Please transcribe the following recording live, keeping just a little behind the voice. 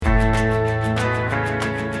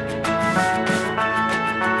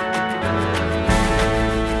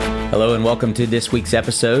Hello and welcome to this week's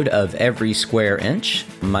episode of Every Square Inch.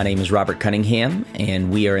 My name is Robert Cunningham,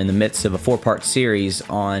 and we are in the midst of a 4-part series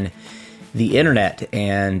on the internet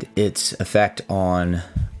and its effect on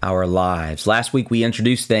our lives. Last week we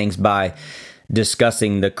introduced things by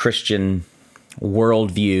discussing the Christian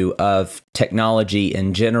worldview of technology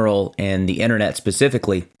in general and the internet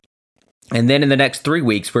specifically. And then in the next 3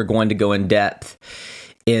 weeks, we're going to go in depth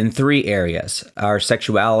in 3 areas: our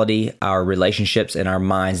sexuality, our relationships, and our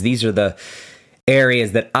minds. These are the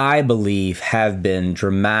areas that I believe have been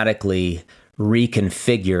dramatically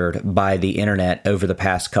reconfigured by the internet over the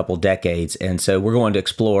past couple decades. And so we're going to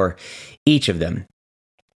explore each of them.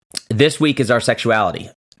 This week is our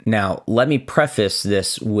sexuality. Now, let me preface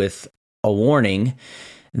this with a warning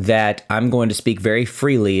that I'm going to speak very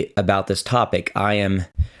freely about this topic. I am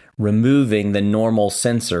removing the normal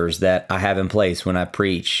censors that I have in place when I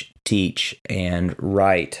preach, teach, and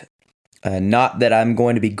write. Not that I'm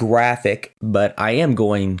going to be graphic, but I am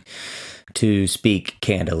going to speak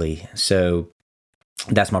candidly. So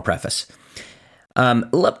that's my preface.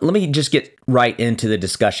 Let me just get right into the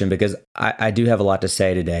discussion because I do have a lot to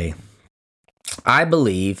say today. I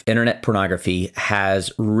believe internet pornography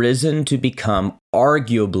has risen to become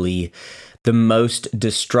arguably the most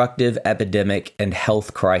destructive epidemic and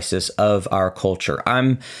health crisis of our culture.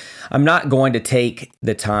 I'm not going to take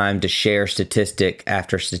the time to share statistic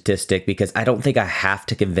after statistic because I don't think I have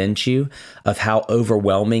to convince you of how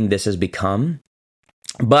overwhelming this has become.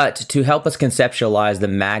 But to help us conceptualize the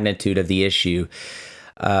magnitude of the issue,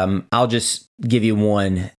 I'll just give you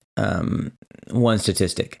one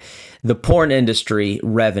statistic. The porn industry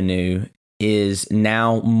revenue is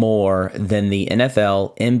now more than the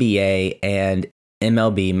NFL, NBA, and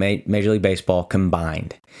MLB, Major League Baseball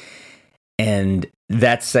combined. And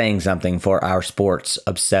that's saying something for our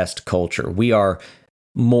sports-obsessed culture. We are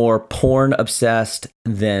more porn-obsessed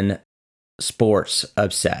than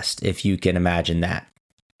sports-obsessed, if you can imagine that.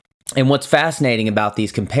 And what's fascinating about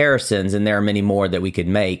these comparisons, and there are many more that we could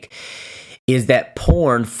make, is that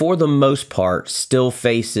porn, for the most part, still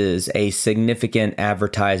faces a significant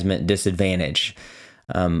advertisement disadvantage.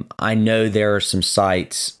 I know there are some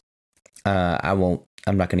sites, I'm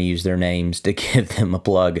not going to use their names to give them a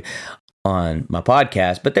plug on my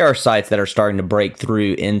podcast, but there are sites that are starting to break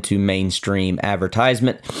through into mainstream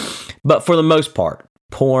advertisement. But for the most part,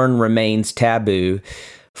 porn remains taboo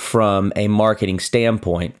from a marketing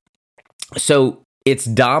standpoint. So it's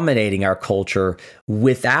dominating our culture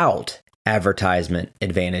without advertisement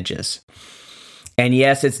advantages. And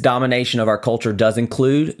yes, its domination of our culture does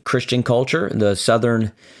include Christian culture. The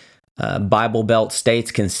Southern Bible Belt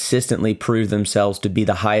states consistently prove themselves to be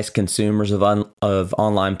the highest consumers of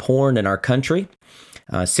online porn in our country.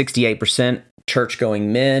 68%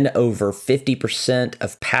 church-going men, over 50%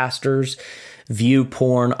 of pastors view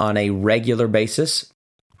porn on a regular basis.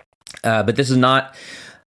 But this is not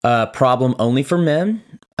a problem only for men.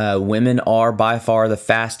 Women are by far the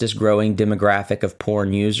fastest growing demographic of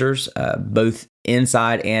porn users, both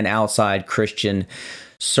inside and outside Christian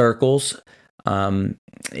circles.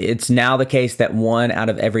 It's now the case that 1 out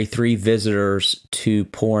of every 3 visitors to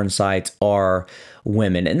porn sites are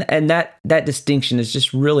women. And that distinction is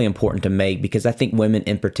just really important to make because I think women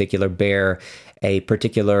in particular bear a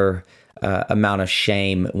particular amount of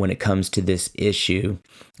shame when it comes to this issue.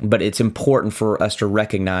 But it's important for us to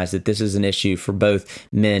recognize that this is an issue for both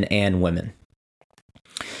men and women.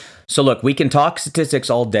 So look, we can talk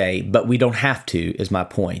statistics all day, but we don't have to, is my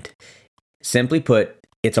point. Simply put,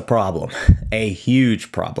 it's a problem, a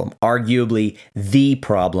huge problem, arguably the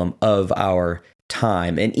problem of our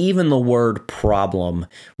time. And even the word problem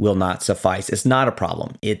will not suffice. It's not a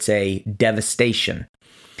problem. It's a devastation.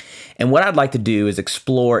 And what I'd like to do is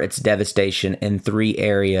explore its devastation in 3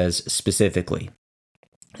 areas specifically.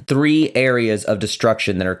 3 areas of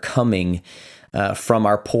destruction that are coming from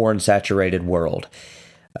our porn-saturated world.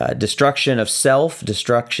 Destruction of self,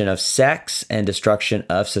 destruction of sex, and destruction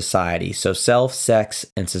of society. So self, sex,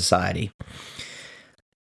 and society.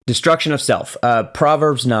 Destruction of self.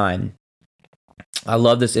 Proverbs 9. I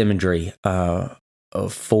love this imagery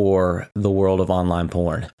for the world of online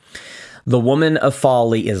porn. The woman of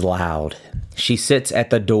folly is loud. She sits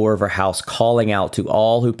at the door of her house calling out to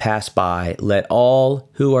all who pass by, "Let all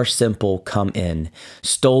who are simple come in.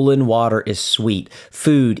 Stolen water is sweet.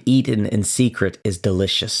 Food eaten in secret is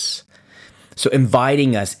delicious." So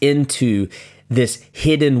inviting us into this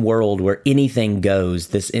hidden world where anything goes,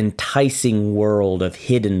 this enticing world of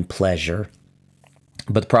hidden pleasure.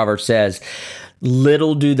 But the proverb says,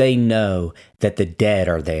 "Little do they know that the dead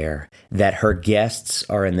are there, that her guests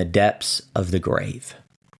are in the depths of the grave."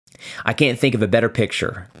 I can't think of a better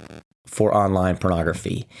picture for online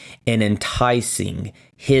pornography, an enticing,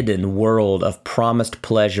 hidden world of promised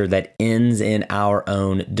pleasure that ends in our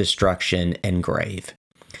own destruction and grave.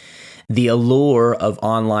 The allure of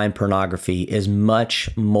online pornography is much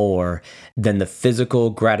more than the physical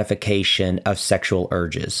gratification of sexual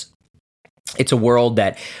urges. It's a world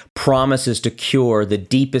that promises to cure the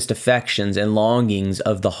deepest affections and longings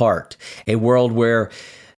of the heart, a world where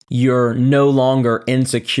you're no longer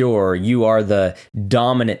insecure, you are the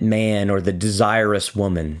dominant man or the desirous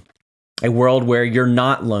woman, a world where you're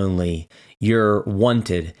not lonely, you're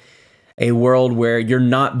wanted, a world where you're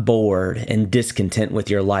not bored and discontent with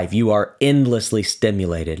your life. You are endlessly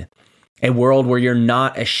stimulated. A world where you're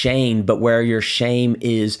not ashamed, but where your shame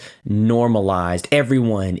is normalized.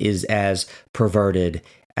 Everyone is as perverted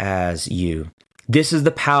as you. This is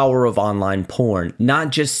the power of online porn, not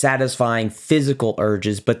just satisfying physical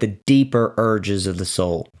urges, but the deeper urges of the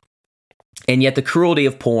soul. And yet the cruelty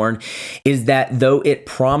of porn is that though it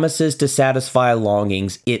promises to satisfy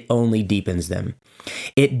longings, it only deepens them.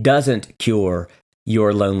 It doesn't cure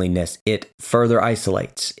your loneliness. It further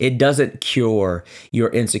isolates. It doesn't cure your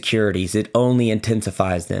insecurities. It only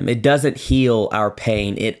intensifies them. It doesn't heal our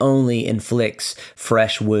pain. It only inflicts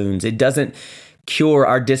fresh wounds. It doesn't cure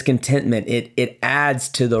our discontentment. It adds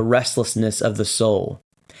to the restlessness of the soul.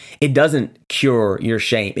 It doesn't cure your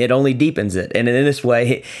shame. It only deepens it. And in this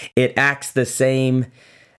way, it acts the same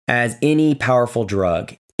as any powerful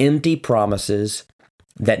drug. Empty promises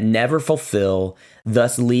that never fulfill,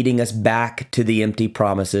 thus leading us back to the empty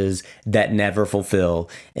promises that never fulfill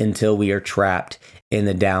until we are trapped in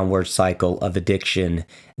the downward cycle of addiction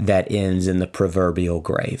that ends in the proverbial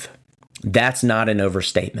grave. That's not an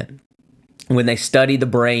overstatement. When they study the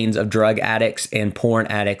brains of drug addicts and porn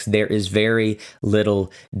addicts, there is very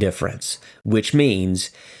little difference, which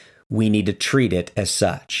means we need to treat it as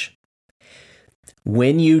such.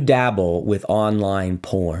 When you dabble with online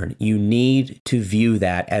porn, you need to view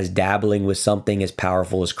that as dabbling with something as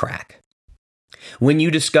powerful as crack. When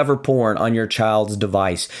you discover porn on your child's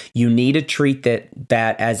device, you need to treat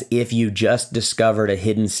that as if you just discovered a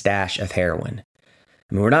hidden stash of heroin.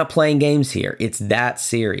 I mean, we're not playing games here. It's that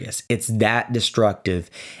serious. It's that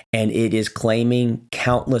destructive, and it is claiming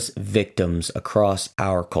countless victims across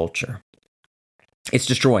our culture. It's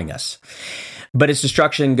destroying us. But its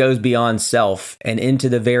destruction goes beyond self and into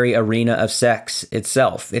the very arena of sex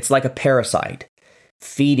itself. It's like a parasite,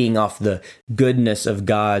 feeding off the goodness of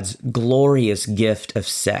God's glorious gift of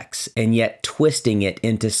sex, and yet twisting it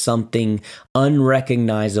into something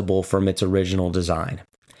unrecognizable from its original design.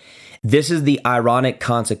 This is the ironic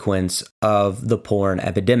consequence of the porn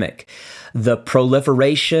epidemic. The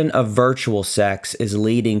proliferation of virtual sex is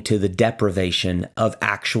leading to the deprivation of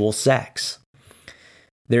actual sex.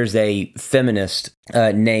 There's a feminist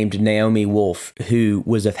named Naomi Wolf who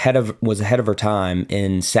was ahead of her time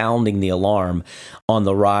in sounding the alarm on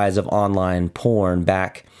the rise of online porn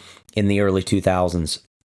back in the early 2000s.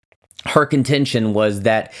 Her contention was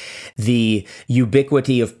that the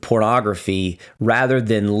ubiquity of pornography, rather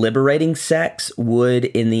than liberating sex, would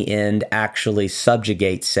in the end actually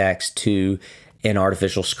subjugate sex to an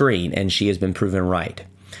artificial screen, and she has been proven right.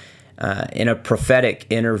 In a prophetic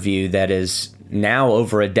interview that is now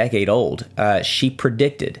over a decade old, she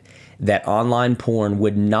predicted that online porn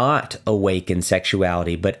would not awaken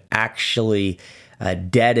sexuality, but actually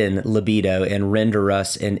deaden libido and render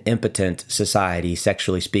us an impotent society,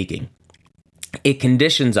 sexually speaking. It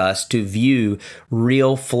conditions us to view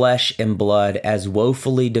real flesh and blood as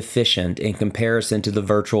woefully deficient in comparison to the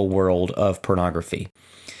virtual world of pornography.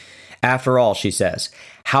 After all, she says,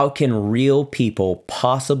 how can real people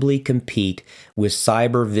possibly compete with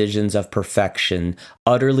cyber visions of perfection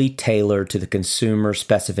utterly tailored to the consumer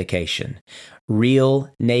specification?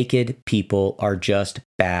 Real naked people are just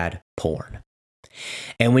bad porn.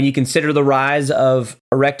 And when you consider the rise of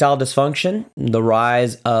erectile dysfunction, the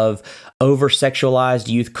rise of over-sexualized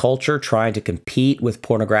youth culture trying to compete with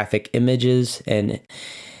pornographic images and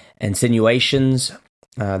insinuations,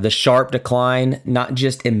 the sharp decline, not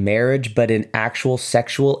just in marriage, but in actual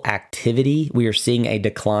sexual activity. We are seeing a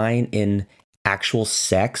decline in actual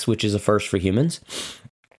sex, which is a first for humans.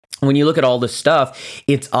 When you look at all this stuff,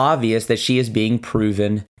 it's obvious that she is being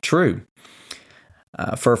proven true.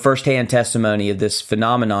 For a firsthand testimony of this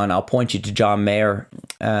phenomenon, I'll point you to John Mayer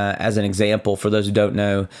as an example. For those who don't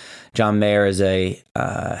know, John Mayer is a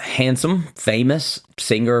handsome, famous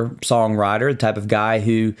singer-songwriter, the type of guy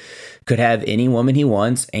who could have any woman he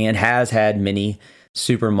wants and has had many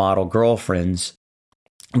supermodel girlfriends.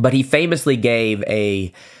 But he famously gave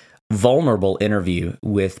a vulnerable interview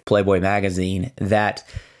with Playboy magazine that,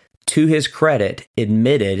 to his credit,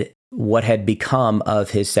 admitted what had become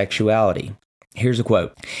of his sexuality. Here's a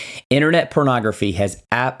quote. "Internet pornography has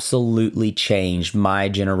absolutely changed my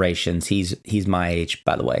generations." He's my age,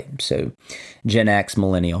 by the way. So Gen X,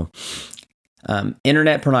 millennial.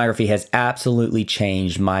 "Internet pornography has absolutely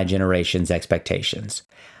changed my generation's expectations.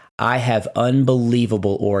 I have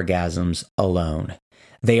unbelievable orgasms alone.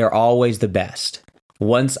 They are always the best.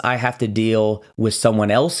 Once I have to deal with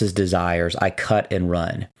someone else's desires, I cut and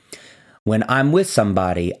run. When I'm with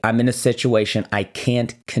somebody, I'm in a situation I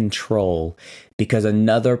can't control because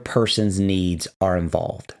another person's needs are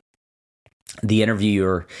involved." The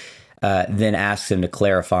interviewer then asks him to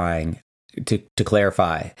clarify,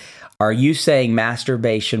 "Are you saying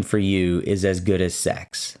masturbation for you is as good as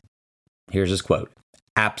sex?" Here's his quote.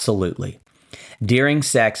 "Absolutely. During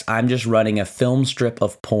sex, I'm just running a film strip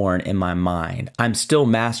of porn in my mind. I'm still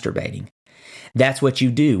masturbating. That's what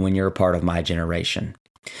you do when you're a part of my generation.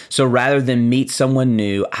 So rather than meet someone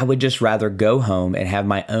new, I would just rather go home and have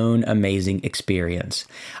my own amazing experience.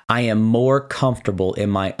 I am more comfortable in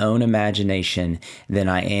my own imagination than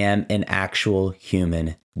I am in actual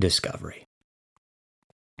human discovery."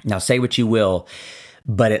 Now, say what you will,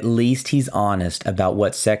 but at least he's honest about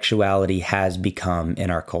what sexuality has become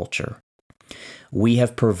in our culture. We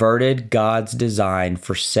have perverted God's design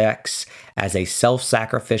for sex as a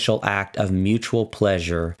self-sacrificial act of mutual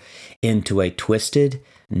pleasure into a twisted,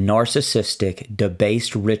 narcissistic,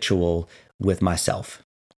 debased ritual with myself,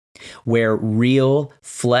 where real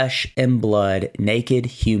flesh and blood, naked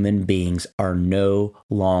human beings are no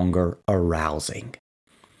longer arousing.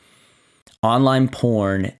 Online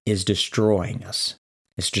porn is destroying us.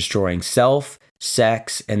 It's destroying self,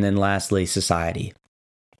 sex, and then lastly, society.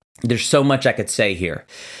 There's so much I could say here.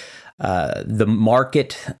 The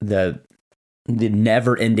market, the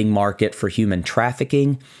never-ending market for human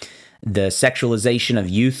trafficking, the sexualization of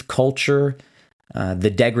youth culture,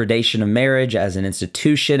 the degradation of marriage as an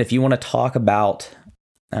institution. If you want to talk about,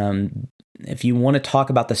 the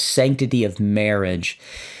sanctity of marriage,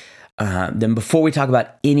 then before we talk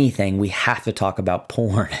about anything, we have to talk about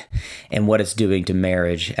porn and what it's doing to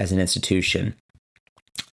marriage as an institution.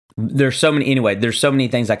 There's so many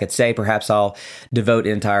things I could say. Perhaps I'll devote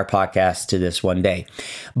an entire podcast to this one day.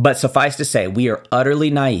 But suffice to say, we are utterly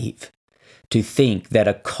naive to think that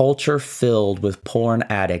a culture filled with porn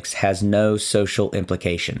addicts has no social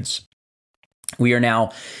implications. We are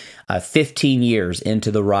now 15 years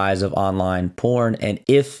into the rise of online porn, and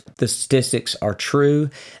if the statistics are true,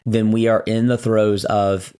 then we are in the throes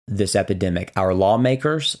of this epidemic. Our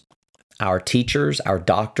lawmakers, our teachers, our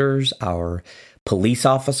doctors, our police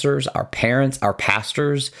officers, our parents, our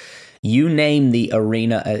pastors, you name the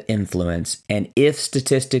arena of influence. And if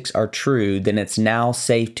statistics are true, then it's now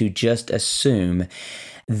safe to just assume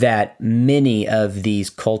that many of these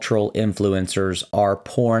cultural influencers are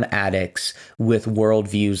porn addicts with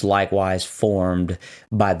worldviews likewise formed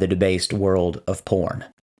by the debased world of porn.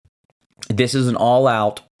 This is an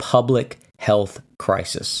all-out public health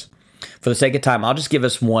crisis. For the sake of time, I'll just give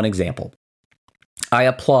us one example. I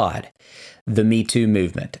applaud the Me Too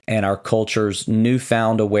movement and our culture's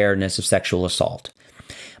newfound awareness of sexual assault.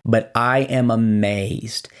 But I am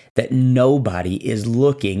amazed that nobody is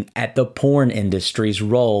looking at the porn industry's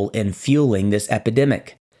role in fueling this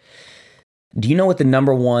epidemic. Do you know what the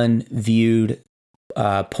number one viewed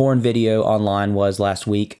porn video online was last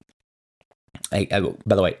week? By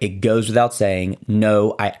the way, it goes without saying,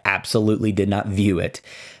 no, I absolutely did not view it.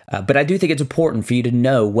 But I do think it's important for you to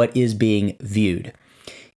know what is being viewed.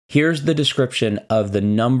 Here's the description of the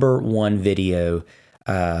number one video,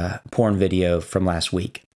 porn video from last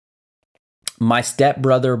week. My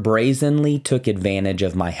stepbrother brazenly took advantage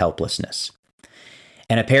of my helplessness.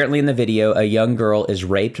 And apparently in the video, a young girl is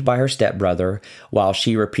raped by her stepbrother while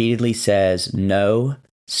she repeatedly says, "No,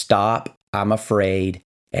 stop, I'm afraid,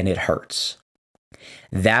 and it hurts."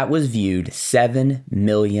 That was viewed 7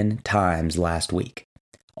 million times last week.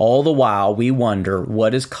 All the while, we wonder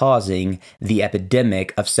what is causing the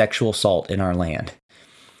epidemic of sexual assault in our land.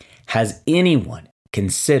 Has anyone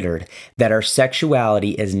considered that our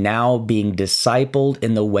sexuality is now being discipled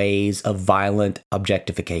in the ways of violent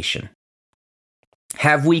objectification?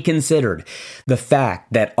 Have we considered the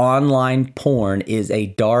fact that online porn is a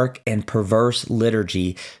dark and perverse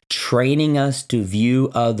liturgy training us to view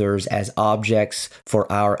others as objects for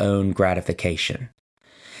our own gratification?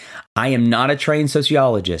 I am not a trained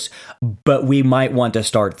sociologist, but we might want to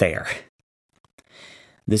start there.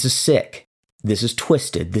 This is sick. This is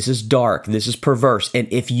twisted. This is dark. This is perverse. And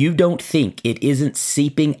if you don't think it isn't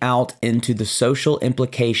seeping out into the social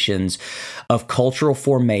implications of cultural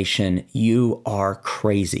formation, you are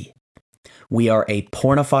crazy. We are a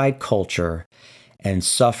pornified culture, and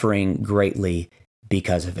suffering greatly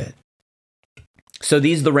because of it. So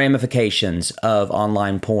these are the ramifications of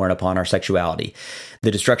online porn upon our sexuality: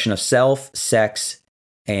 the destruction of self, sex,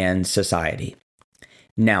 and society.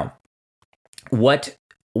 Now, what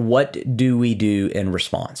do we do in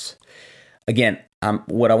response? Again,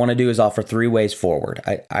 what I want to do is offer 3 ways forward.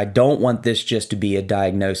 I don't want this just to be a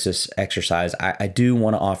diagnosis exercise. I do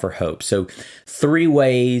want to offer hope. So 3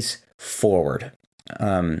 ways forward.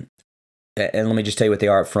 And let me just tell you what they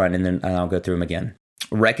are up front, and then I'll go through them again.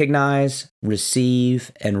 Recognize,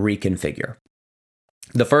 receive, and reconfigure.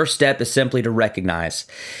 The first step is simply to recognize.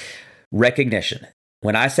 Recognition.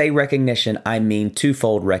 When I say recognition, I mean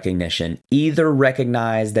twofold recognition. Either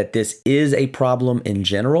recognize that this is a problem in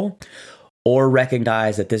general, or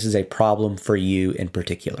recognize that this is a problem for you in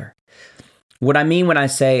particular. What I mean when I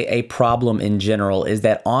say a problem in general is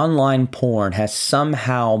that online porn has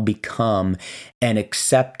somehow become an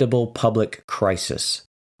acceptable public crisis.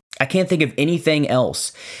 I can't think of anything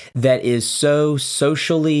else that is so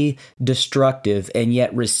socially destructive and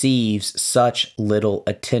yet receives such little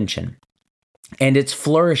attention. And it's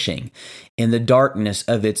flourishing in the darkness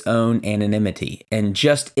of its own anonymity, and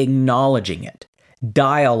just acknowledging it,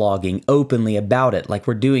 dialoguing openly about it like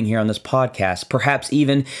we're doing here on this podcast. Perhaps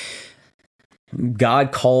even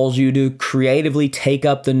God calls you to creatively take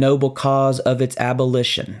up the noble cause of its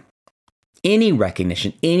abolition. Any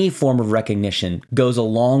recognition, any form of recognition goes a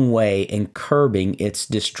long way in curbing its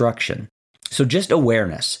destruction. So just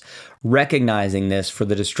awareness, recognizing this for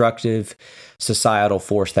the destructive societal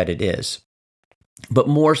force that it is. But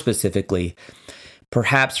more specifically,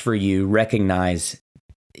 perhaps for you, recognize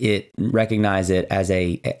it as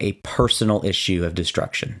a personal issue of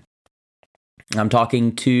destruction. I'm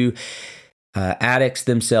talking to addicts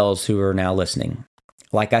themselves who are now listening.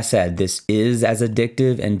 Like I said, this is as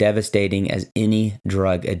addictive and devastating as any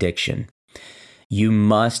drug addiction. You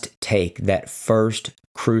must take that first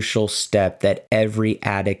crucial step that every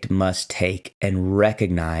addict must take and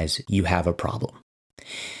recognize you have a problem.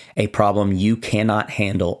 A problem you cannot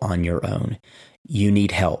handle on your own. You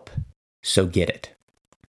need help, so get it.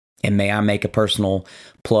 And may I make a personal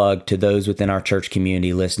plug to those within our church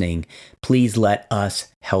community listening. Please let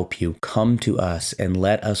us help you. Come to us and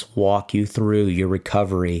let us walk you through your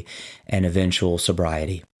recovery and eventual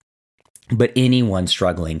sobriety. But anyone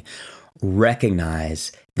struggling,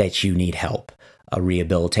 recognize that you need help. A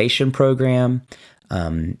rehabilitation program,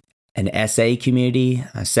 an SA community,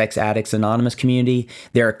 a Sex Addicts Anonymous community.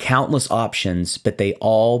 There are countless options, but they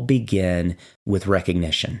all begin with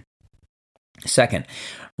recognition. Second,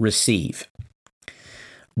 receive.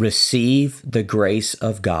 Receive the grace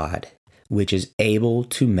of God, which is able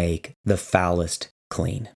to make the foulest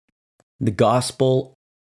clean. The gospel,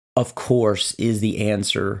 of course, is the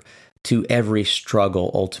answer to every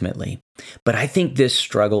struggle ultimately. But I think this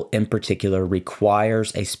struggle in particular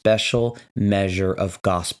requires a special measure of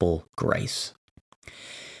gospel grace.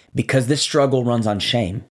 Because this struggle runs on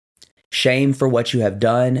shame. Shame for what you have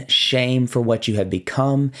done, shame for what you have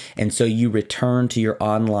become, and so you return to your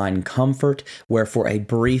online comfort, where for a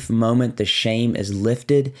brief moment the shame is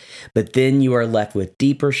lifted, but then you are left with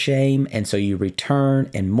deeper shame, and so you return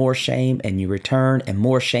and more shame, and you return and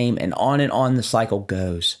more shame, and on the cycle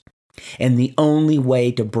goes. And the only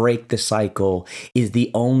way to break the cycle is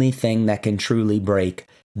the only thing that can truly break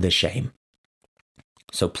the shame.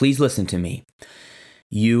 So please listen to me.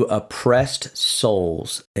 You oppressed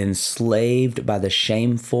souls enslaved by the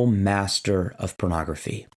shameful master of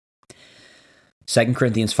pornography. 2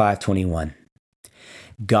 Corinthians 5:21.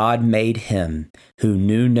 God made him who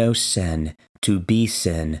knew no sin to be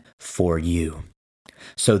sin for you,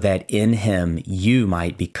 so that in him you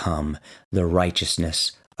might become the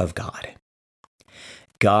righteousness of God.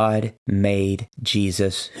 God made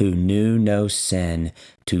Jesus who knew no sin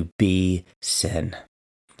to be sin.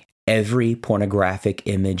 Every pornographic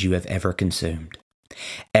image you have ever consumed,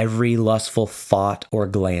 every lustful thought or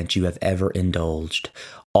glance you have ever indulged,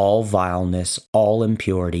 all vileness, all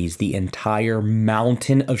impurities, the entire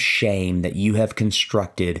mountain of shame that you have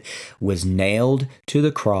constructed was nailed to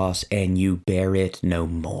the cross, and you bear it no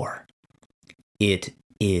more. It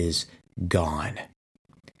is gone,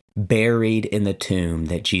 buried in the tomb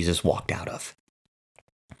that Jesus walked out of,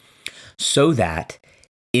 so that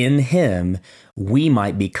in him we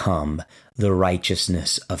might become the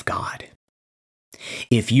righteousness of God.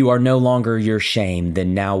 If you are no longer your shame,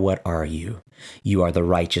 then now what are you? You are the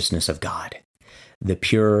righteousness of God, the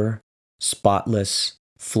pure, spotless,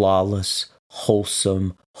 flawless,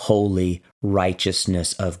 wholesome, holy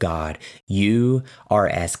righteousness of God. You are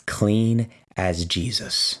as clean as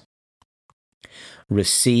Jesus.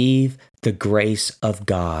 receive the grace of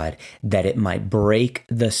God that it might break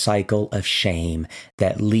the cycle of shame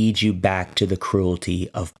that leads you back to the cruelty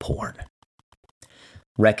of porn.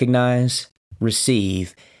 Recognize,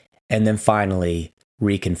 receive, and then finally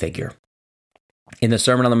reconfigure. In the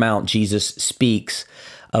Sermon on the Mount, Jesus speaks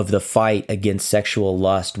of the fight against sexual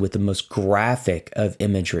lust with the most graphic of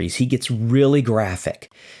imageries. He gets really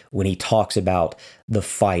graphic when he talks about the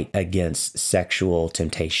fight against sexual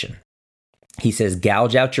temptation. He says,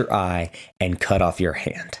 gouge out your eye and cut off your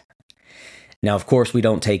hand. Now, of course, we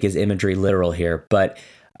don't take his imagery literal here, but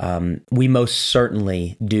we most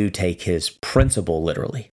certainly do take his principle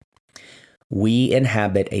literally. We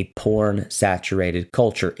inhabit a porn-saturated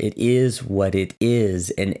culture. It is what it is,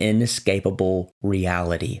 an inescapable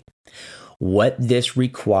reality. What this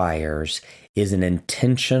requires is an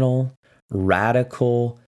intentional,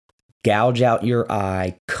 radical, gouge out your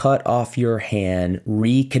eye, cut off your hand,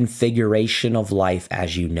 reconfiguration of life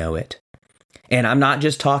as you know it. And I'm not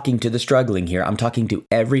just talking to the struggling here. I'm talking to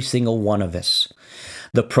every single one of us.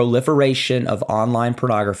 The proliferation of online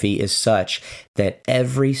pornography is such that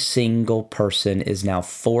every single person is now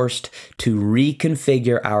forced to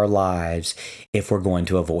reconfigure our lives if we're going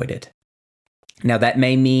to avoid it. Now, that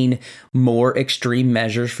may mean more extreme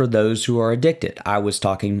measures for those who are addicted. I was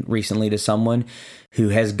talking recently to someone who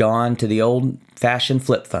has gone to the old-fashioned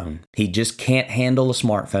flip phone. He just can't handle a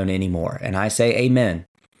smartphone anymore. And I say amen.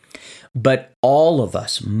 But all of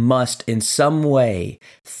us must in some way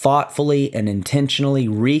thoughtfully and intentionally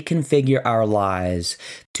reconfigure our lives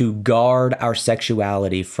to guard our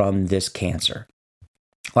sexuality from this cancer.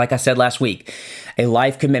 Like I said last week, a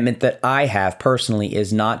life commitment that I have personally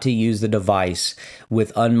is not to use the device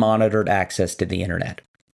with unmonitored access to the internet.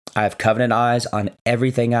 I have covenant eyes on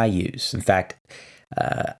everything I use. In fact,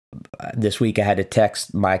 this week I had to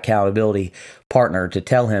text my accountability partner to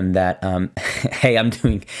tell him that, hey, I'm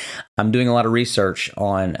doing a lot of research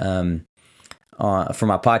on for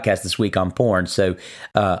my podcast this week on porn. So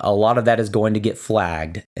a lot of that is going to get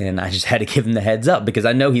flagged, and I just had to give him the heads up because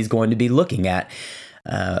I know he's going to be looking at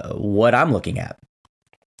what I'm looking at.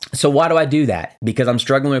 So why do I do that? Because I'm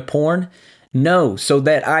struggling with porn? No, so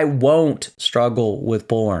that I won't struggle with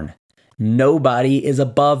porn. Nobody is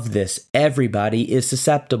above this. Everybody is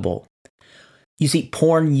susceptible. You see,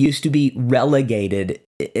 porn used to be relegated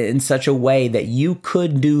in such a way that you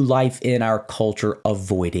could do life in our culture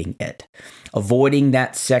avoiding it, avoiding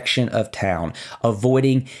that section of town,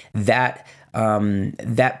 avoiding that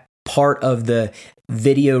part of the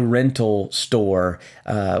video rental store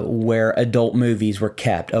where adult movies were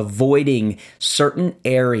kept, avoiding certain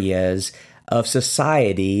areas of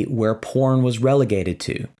society where porn was relegated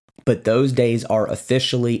to. But those days are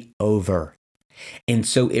officially over. And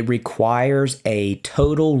so it requires a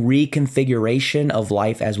total reconfiguration of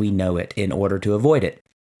life as we know it in order to avoid it.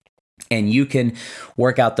 And you can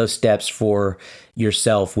work out those steps for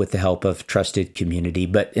yourself with the help of trusted community.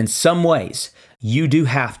 But in some ways, you do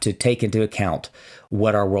have to take into account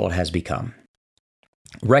what our world has become.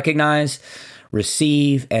 Recognize,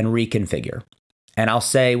 receive, and reconfigure. And I'll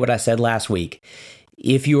say what I said last week.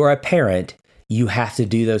 If you are a parent, you have to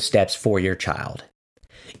do those steps for your child.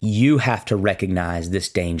 You have to recognize this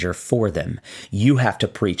danger for them. You have to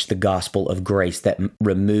preach the gospel of grace that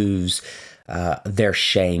removes their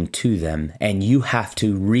shame to them. And you have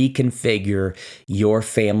to reconfigure your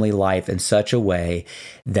family life in such a way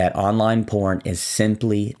that online porn is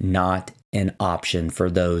simply not an option for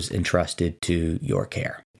those entrusted to your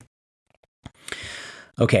care.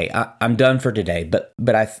 Okay, I'm done for today,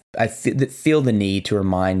 but I feel the need to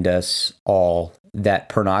remind us all that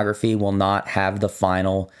pornography will not have the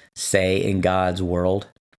final say in God's world.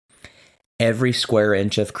 Every square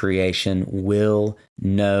inch of creation will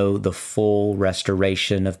know the full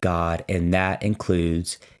restoration of God, and that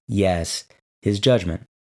includes, yes, His judgment.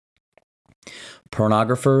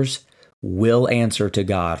 Pornographers will answer to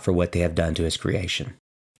God for what they have done to His creation.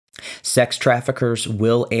 Sex traffickers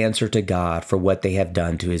will answer to God for what they have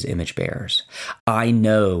done to His image bearers. I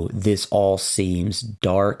know this all seems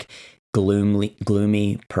dark,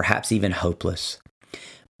 gloomy, perhaps even hopeless.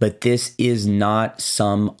 But this is not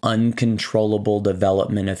some uncontrollable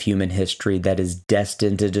development of human history that is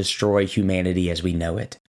destined to destroy humanity as we know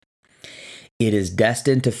it. It is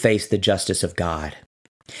destined to face the justice of God,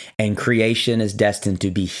 and creation is destined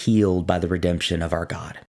to be healed by the redemption of our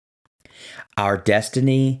God. Our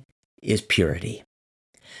destiny is purity.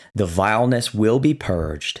 The vileness will be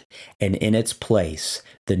purged, and in its place,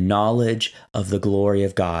 the knowledge of the glory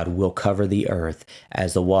of God will cover the earth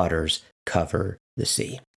as the waters cover the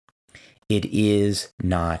sea. It is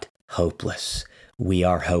not hopeless. We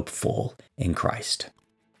are hopeful in Christ.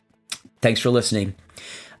 Thanks for listening.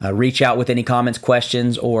 Reach out with any comments,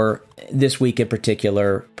 questions, or this week in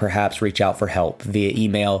particular, perhaps reach out for help via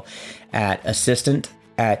email at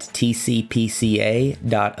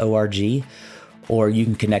assistant@tcpca.org, or you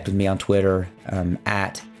can connect with me on Twitter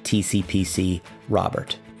at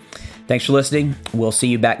TCPCRobert. Thanks for listening. We'll see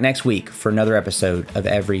you back next week for another episode of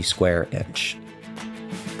Every Square Inch.